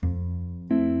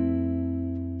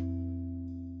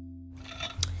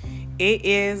It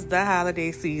is the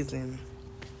holiday season.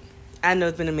 I know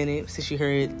it's been a minute since you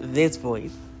heard this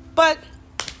voice, but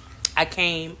I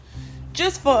came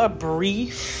just for a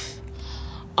brief,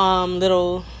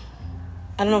 little,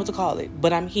 I don't know what to call it,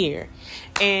 but I'm here.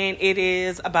 And it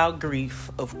is about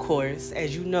grief, of course.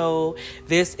 As you know,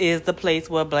 this is the place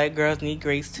where black girls need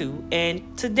grace too.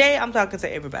 And today I'm talking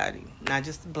to everybody, not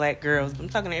just black girls. I'm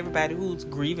talking to everybody who's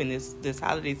grieving this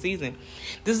holiday season.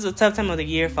 This is a tough time of the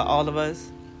year for all of us.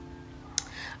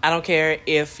 I don't care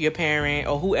if your parent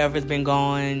or whoever's been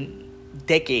gone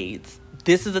decades.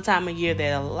 This is the time of year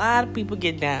that a lot of people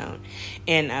get down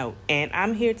and out. And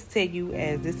I'm here to tell you,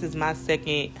 as this is my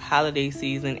second holiday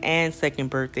season and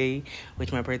second birthday,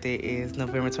 which my birthday is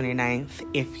November 29th,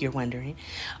 if you're wondering,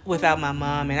 without my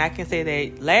mom. And I can say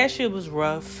that last year was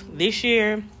rough. This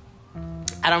year,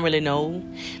 I don't really know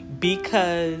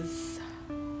because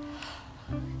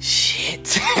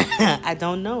shit, I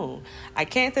don't know. I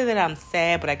can't say that I'm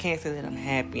sad, but I can't say that I'm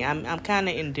happy. I'm kind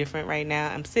of indifferent right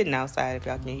now. I'm sitting outside, if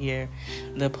y'all can hear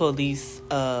the police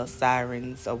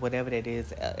sirens or whatever that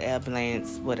is,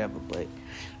 ambulance, whatever. But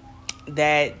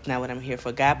that's not what I'm here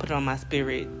for. God put it on my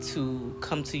spirit to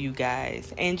come to you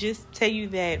guys and just tell you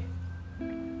that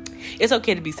it's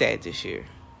okay to be sad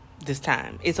this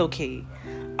time. It's okay.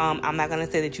 I'm not going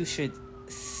to say that you should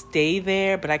stay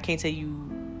there, but I can't tell you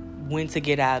when to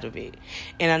get out of it.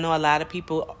 And I know a lot of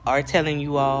people are telling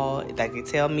you all, like they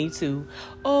tell me too,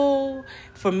 oh,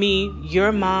 for me,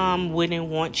 your mom wouldn't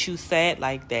want you sad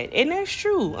like that. And that's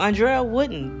true. Andrea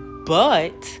wouldn't.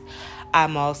 But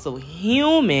I'm also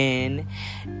human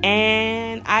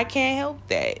and I can't help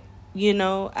that. You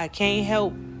know, I can't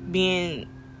help being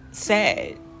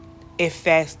sad if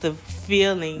that's the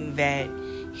feeling that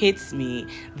hits me.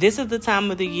 This is the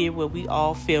time of the year where we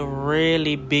all feel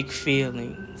really big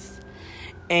feelings.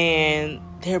 And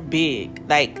they're big,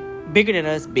 like bigger than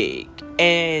us big.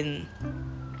 And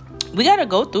we got to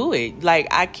go through it. Like,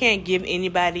 I can't give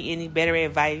anybody any better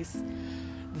advice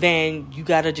than you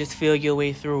got to just feel your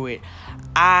way through it.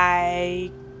 I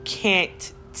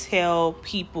can't tell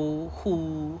people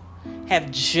who have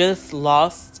just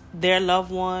lost their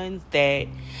loved ones that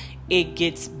it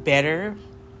gets better,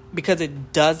 because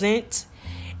it doesn't.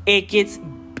 It gets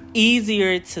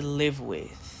easier to live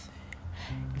with.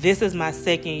 This is my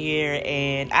second year,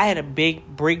 and I had a big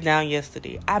breakdown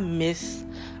yesterday. I miss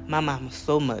my mama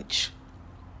so much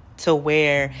to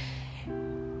where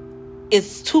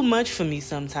it's too much for me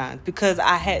sometimes, because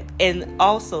and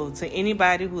also to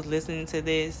anybody who's listening to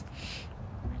this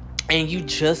and you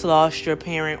just lost your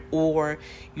parent, or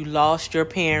you lost your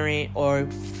parent, or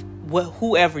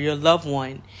whoever, your loved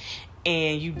one,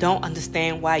 and you don't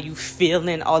understand why you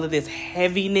feeling all of this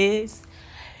heaviness.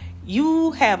 You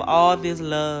have all this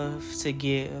love to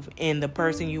give, and the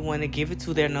person you want to give it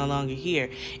to, they're no longer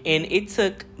here. And it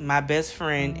took my best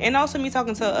friend, and also me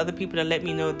talking to other people, to let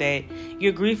me know that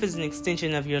your grief is an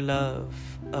extension of your love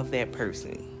of that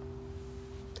person.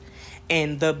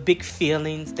 And the big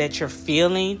feelings that you're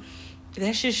feeling,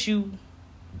 that's just you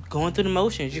going through the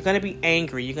motions. You're going to be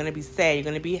angry. You're going to be sad. You're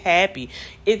going to be happy.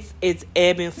 It's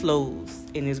ebb and flows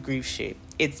in this grief shit.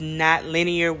 It's not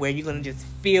linear where you're going to just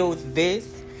feel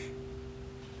this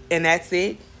and that's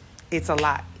it. It's a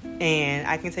lot. And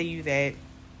I can tell you that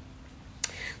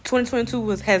 2022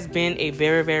 has been a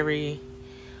very, very...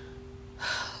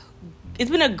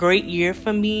 It's been a great year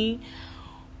for me.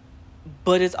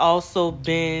 But it's also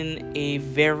been a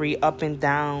very up and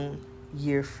down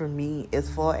year for me as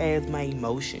far as my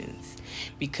emotions.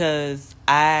 Because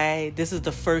this is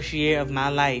the first year of my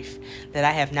life that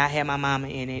I have not had my mama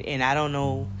in it. And I don't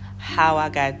know how I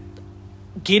got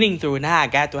getting through it, how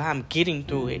I'm getting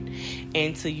through it.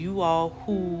 And to you all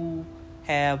who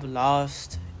have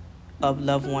lost a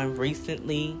loved one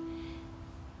recently,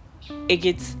 it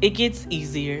gets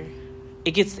easier.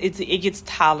 It gets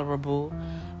tolerable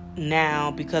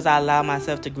now, because I allow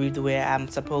myself to grieve the way I'm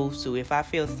supposed to. If I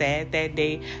feel sad that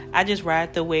day, I just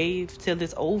ride the wave till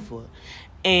it's over.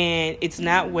 And it's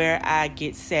not where I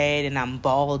get sad and I'm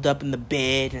balled up in the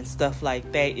bed and stuff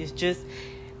like that. It's just,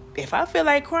 if I feel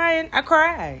like crying, I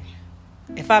cry.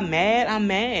 If I'm mad, I'm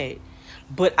mad.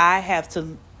 But I have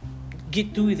to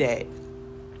get through that.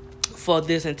 For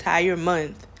this entire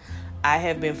month, I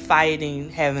have been fighting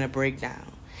having a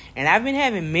breakdown. And I've been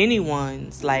having many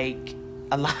ones, like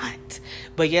a lot.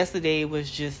 But yesterday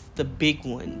was just the big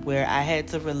one where I had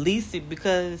to release it,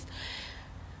 because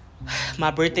my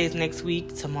birthday's next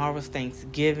week. Tomorrow's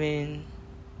Thanksgiving.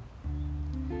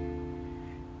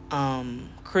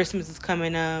 Christmas is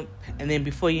coming up, and then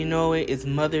before you know it, it's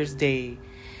Mother's Day.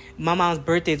 My mom's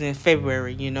birthday is in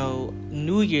February,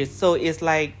 New Year's. So it's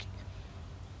like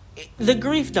the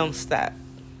grief don't stop.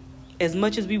 As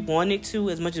much as we want it to,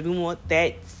 as much as we want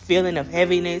that feeling of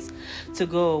heaviness to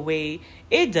go away,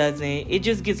 it doesn't. It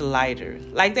just gets lighter.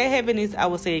 Like that heaviness, I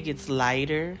would say it gets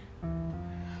lighter.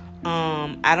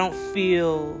 I don't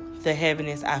feel the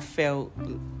heaviness I felt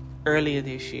earlier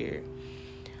this year.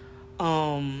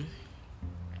 I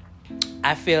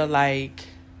feel like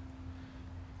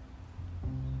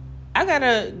I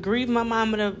gotta grieve my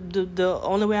mama the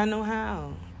only way I know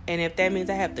how. And if that means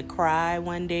I have to cry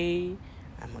one day,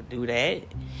 I'm gonna do that.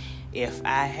 If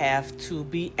I have to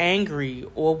be angry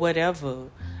or whatever,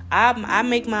 I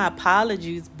make my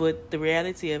apologies, but the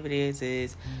reality of it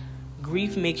is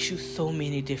grief makes you so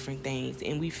many different things,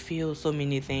 and we feel so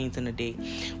many things in a day.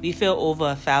 We feel over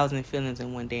 1,000 feelings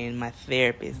in one day, and my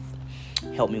therapist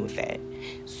helped me with that.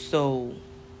 So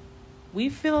we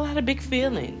feel a lot of big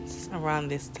feelings around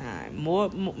this time,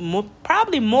 more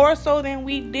probably more so than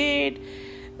we did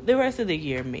the rest of the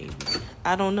year, maybe.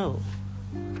 I don't know.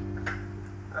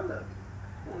 I love you.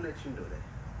 I won't let you know that.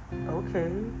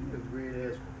 Okay. You're a great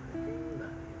ass woman.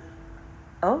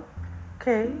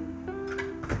 Okay.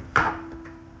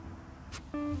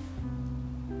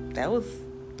 That was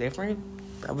different.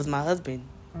 That was my husband,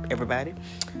 everybody.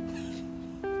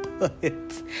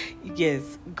 But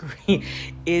yes, grief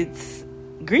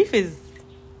is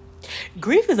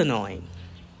annoying.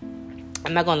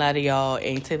 I'm not gonna lie to y'all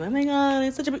and tell me, oh my God,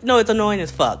 it's it's annoying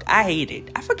as fuck. I hate it.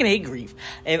 I fucking hate grief.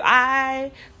 If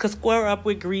I could square up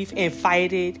with grief and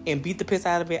fight it and beat the piss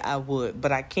out of it, I would.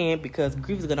 But I can't, because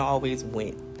grief is gonna always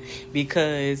win.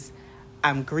 Because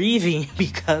I'm grieving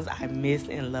because I miss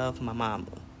and love my mama.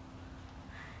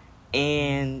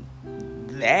 And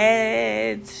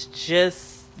that's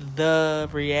just the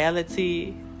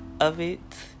reality of it.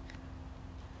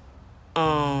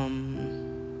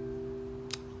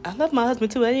 I love my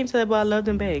husband too. I didn't even tell you about I loved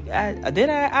him back. I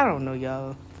don't know,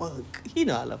 y'all. Fuck. You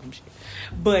know I love him shit.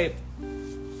 But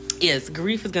yes,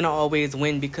 grief is gonna always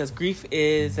win, because grief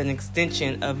is an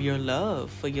extension of your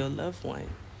love for your loved one.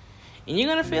 And you're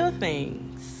gonna feel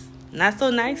things. Not so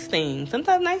nice things.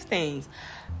 Sometimes nice things.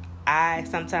 I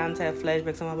sometimes have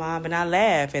flashbacks of my mom and I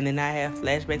laugh, and then I have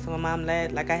flashbacks of my mom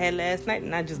like I had last night,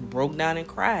 and I just broke down and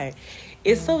cried.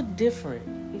 It's so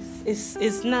different.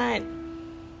 It's not.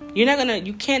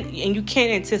 You can't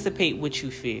anticipate what you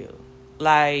feel.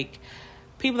 Like,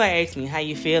 people ask me how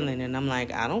you feeling, and I'm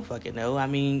like, I don't fucking know. I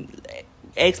mean,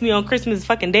 ask me on Christmas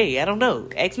fucking Day, I don't know.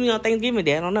 Ask me on Thanksgiving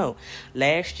Day, I don't know.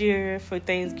 Last year for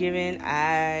Thanksgiving,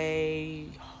 I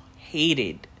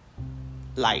hated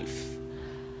life.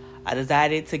 I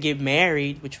decided to get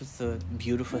married, which was a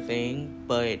beautiful thing,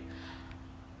 but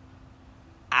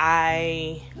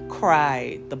I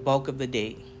cried the bulk of the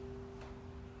day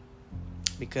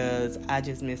because I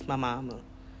just miss my mama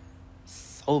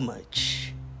so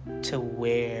much, to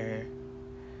where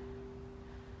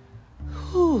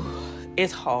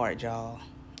it's hard, y'all.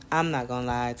 I'm not gonna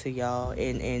lie to y'all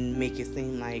and make it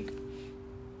seem like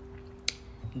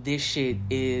this shit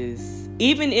is,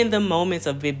 even in the moments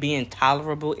of it being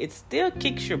tolerable, it still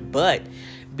kicks your butt.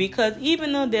 Because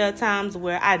even though there are times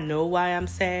where I know why I'm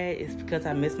sad, it's because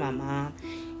I miss my mom,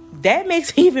 that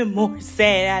makes it even more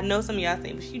sad. I know some of y'all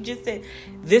think, but you just said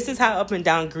this is how up and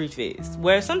down grief is.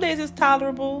 Where some days it's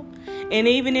tolerable, and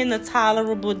even in the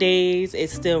tolerable days,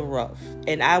 it's still rough.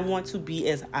 And I want to be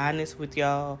as honest with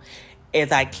y'all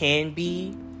as I can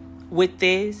be with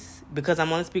this, because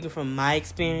I'm only speaking from my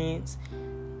experience.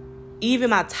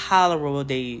 Even my tolerable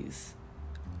days,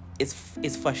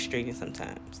 it's frustrating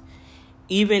sometimes.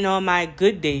 Even on my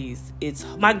good days,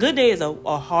 my good days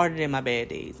are harder than my bad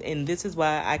days. And this is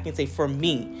why I can say, for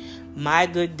me, my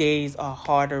good days are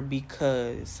harder,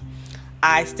 because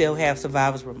I still have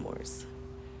survivor's remorse.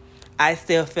 I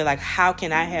still feel like, how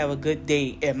can I have a good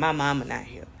day if my mama not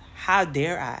here? How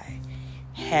dare I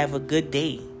have a good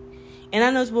day? And I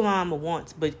know it's what my mama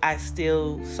wants, but I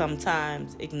still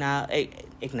sometimes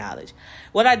acknowledge.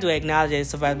 What I do acknowledge is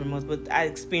survivor's remorse, but I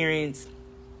experience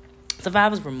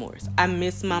survivor's remorse. I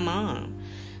miss my mom.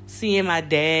 Seeing my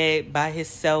dad by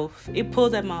himself, it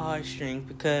pulls at my heartstrings,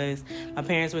 because my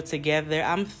parents were together.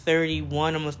 I'm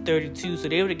 31, almost 32, so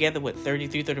they were together,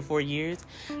 33, 34 years?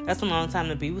 That's a long time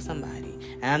to be with somebody.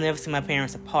 And I never see my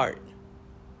parents apart.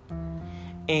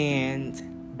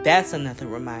 And that's another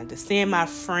reminder. Seeing my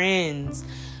friends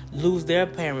lose their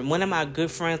parent. One of my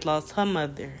good friends lost her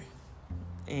mother.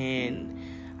 And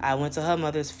I went to her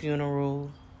mother's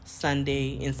funeral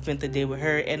Sunday and spent the day with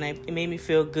her. And it made me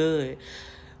feel good.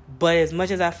 But as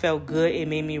much as I felt good, it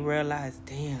made me realize,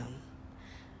 damn,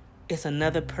 it's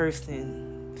another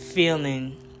person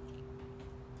feeling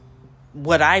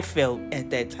what I felt at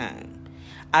that time.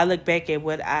 I look back at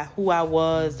who I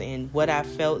was and what I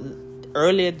felt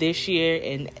earlier this year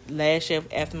and last year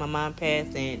after my mom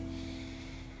passed, and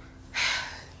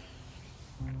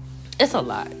it's a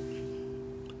lot.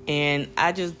 And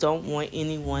I just don't want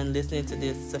anyone listening to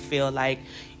this to feel like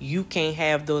you can't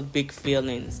have those big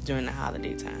feelings during the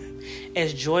holiday time.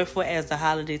 As joyful as the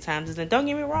holiday times is, and don't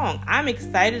get me wrong, I'm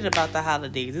excited about the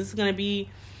holidays. This is going to be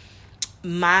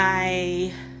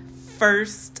my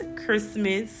first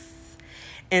Christmas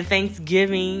and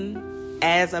Thanksgiving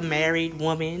as a married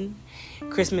woman.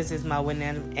 Christmas is my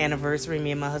wedding anniversary. Me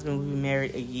and my husband will be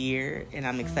married a year, and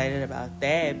I'm excited about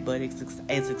that. But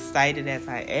as excited as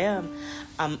I am,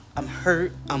 I'm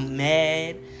hurt, I'm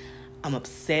mad, I'm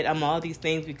upset, I'm all these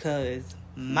things because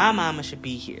my mama should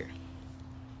be here.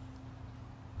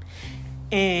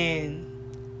 And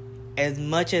as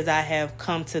much as I have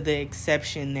come to the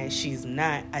exception that she's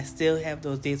not, I still have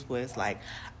those days where it's like,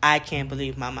 I can't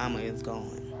believe my mama is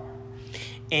gone.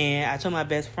 And I told my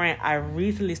best friend, I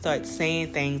recently started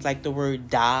saying things like the word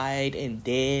died and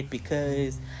dead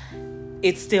because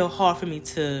it's still hard for me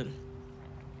to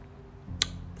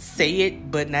say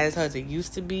it, but not as hard as it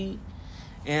used to be.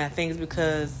 And I think it's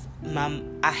because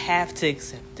I have to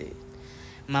accept it.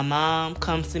 My mom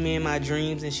comes to me in my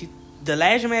dreams, and the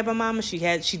last dream I had my mama, she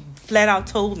flat out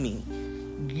told me,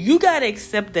 you gotta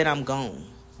accept that I'm gone.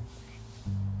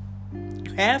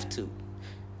 You have to.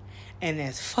 And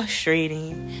as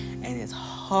frustrating and as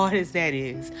hard as that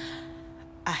is,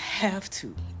 I have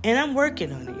to. And I'm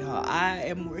working on it, y'all. I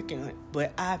am working on it.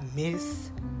 But I miss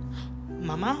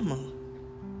my mama.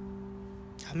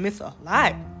 I miss her a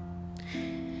lot.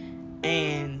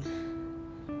 And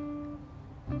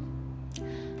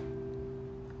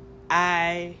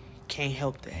I can't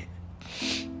help that.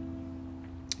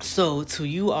 So to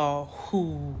you all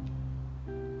who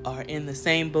are in the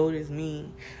same boat as me,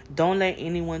 don't let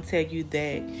anyone tell you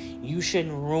that you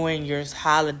shouldn't ruin your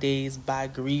holidays by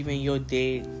grieving your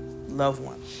dead loved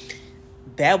one.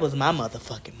 That was my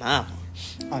motherfucking mama.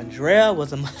 Andrea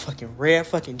was a motherfucking rare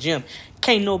fucking gem.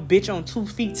 Can't no bitch on 2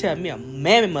 feet tell me a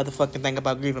mammy motherfucking thing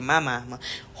about grieving my mama.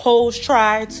 Hoes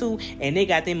try to, and they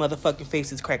got their motherfucking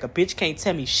faces cracked. A bitch can't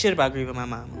tell me shit about grieving my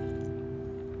mama.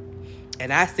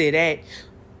 And I say that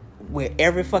with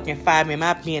every fucking fiber in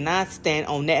my being, I stand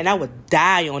on that, and I would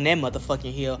die on that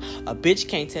motherfucking hill. A bitch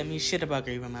can't tell me shit about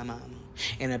grieving my mama.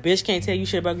 And a bitch can't tell you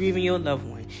shit about grieving your loved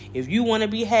one. If you want to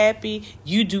be happy,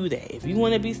 you do that. If you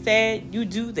want to be sad, you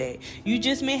do that. You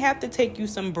just may have to take you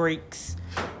some breaks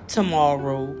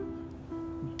tomorrow.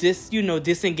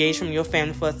 Disengage from your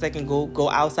family for a second. Go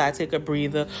outside, take a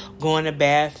breather, go in the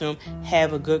bathroom,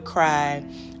 have a good cry,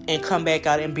 and come back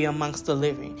out and be amongst the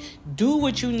living. Do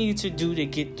what you need to do to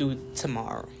get through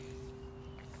tomorrow.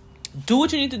 Do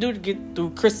what you need to do to get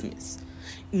through Christmas,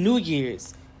 New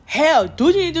Year's. Hell, do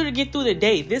what you need to do to get through the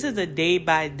day. This is a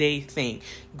day-by-day thing.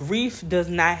 Grief does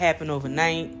not happen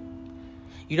overnight.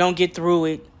 You don't get through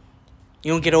it.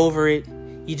 You don't get over it.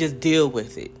 You just deal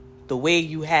with it the way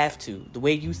you have to, the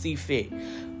way you see fit.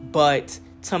 But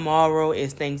tomorrow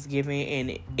is Thanksgiving,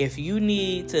 and if you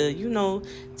need to,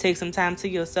 take some time to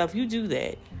yourself, you do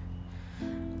that.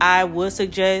 I would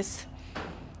suggest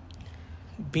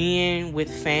being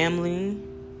with family,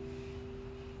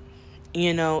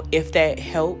 if that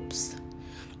helps.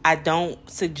 I don't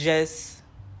suggest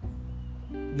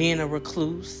being a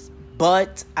recluse,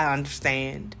 but I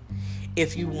understand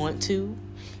if you want to.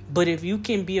 But if you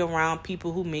can be around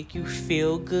people who make you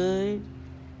feel good,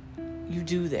 you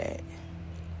do that.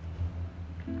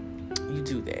 You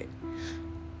do that.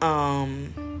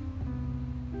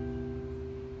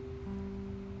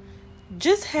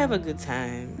 Just have a good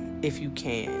time if you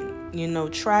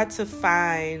can. Try to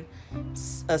find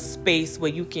a space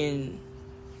where you can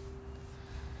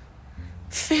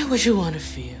feel what you want to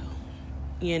feel.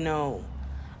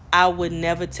 I would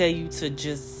never tell you to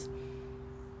just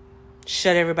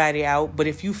shut everybody out. But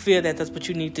if you feel that that's what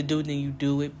you need to do, then you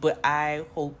do it. But I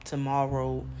hope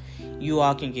tomorrow you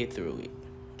all can get through it.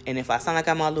 And if I sound like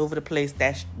I'm all over the place,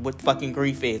 that's what fucking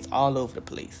grief is. All over the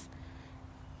place.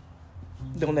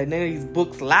 Don't let none of these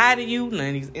books lie to you. None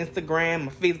of these Instagram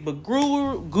or Facebook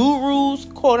gurus,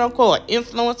 quote unquote,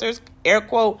 influencers, air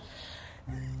quote,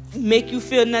 make you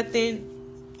feel nothing.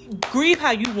 Grieve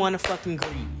how you want to fucking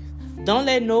grieve. Don't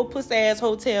let no pussy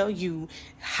asshole tell you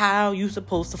how you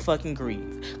supposed to fucking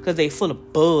grieve. Because they full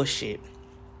of bullshit.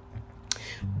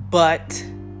 But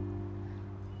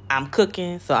I'm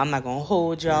cooking, so I'm not going to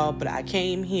hold y'all. But I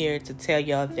came here to tell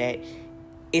y'all that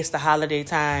it's the holiday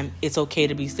time. It's okay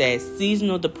to be sad.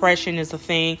 Seasonal depression is a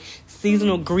thing.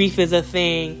 Seasonal grief is a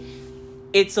thing.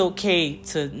 It's okay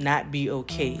to not be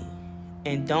okay.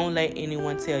 And don't let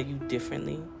anyone tell you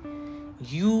differently.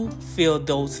 You feel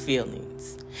those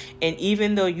feelings. And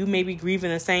even though you may be grieving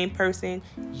the same person,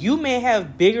 you may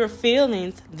have bigger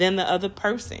feelings than the other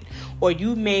person. Or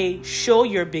you may show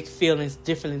your big feelings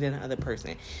differently than the other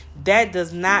person. That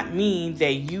does not mean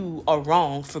that you are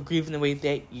wrong for grieving the way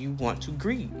that you want to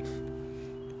grieve.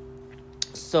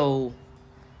 So,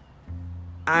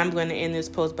 I'm going to end this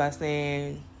post by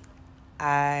saying,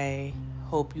 I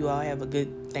hope you all have a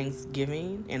good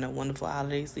Thanksgiving and a wonderful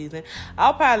holiday season.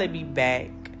 I'll probably be back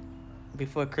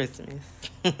before Christmas.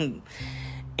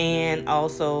 And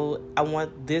also, I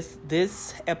want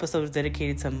this episode is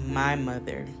dedicated to my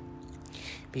mother,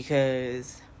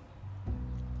 because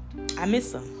I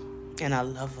miss her and I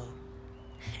love her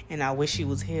and I wish she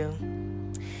was here,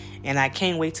 and I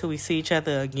can't wait till we see each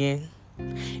other again.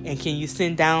 And can you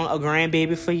send down a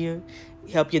grandbaby for you?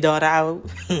 Help your daughter out.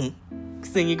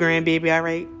 Send your grandbaby, all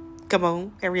right? Come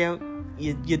on, hurry up.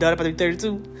 Your daughter about to be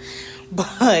 32.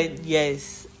 But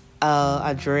yes,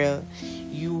 Andrea,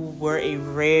 you were a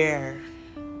rare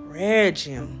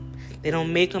gem. They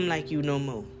don't make them like you no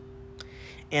more.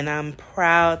 And I'm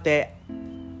proud that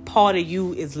part of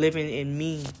you is living in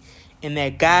me, and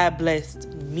that God blessed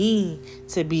me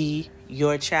to be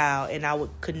your child. And I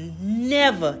could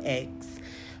never ask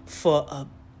for a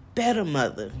better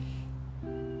mother.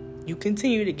 You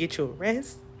continue to get your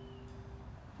rest.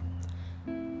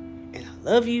 And I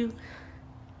love you.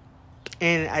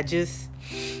 And I just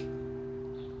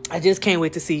can't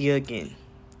wait to see you again.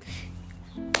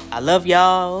 I love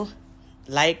y'all.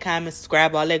 Like, comment,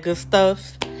 subscribe, all that good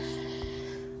stuff.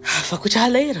 I'll fuck with y'all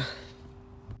later.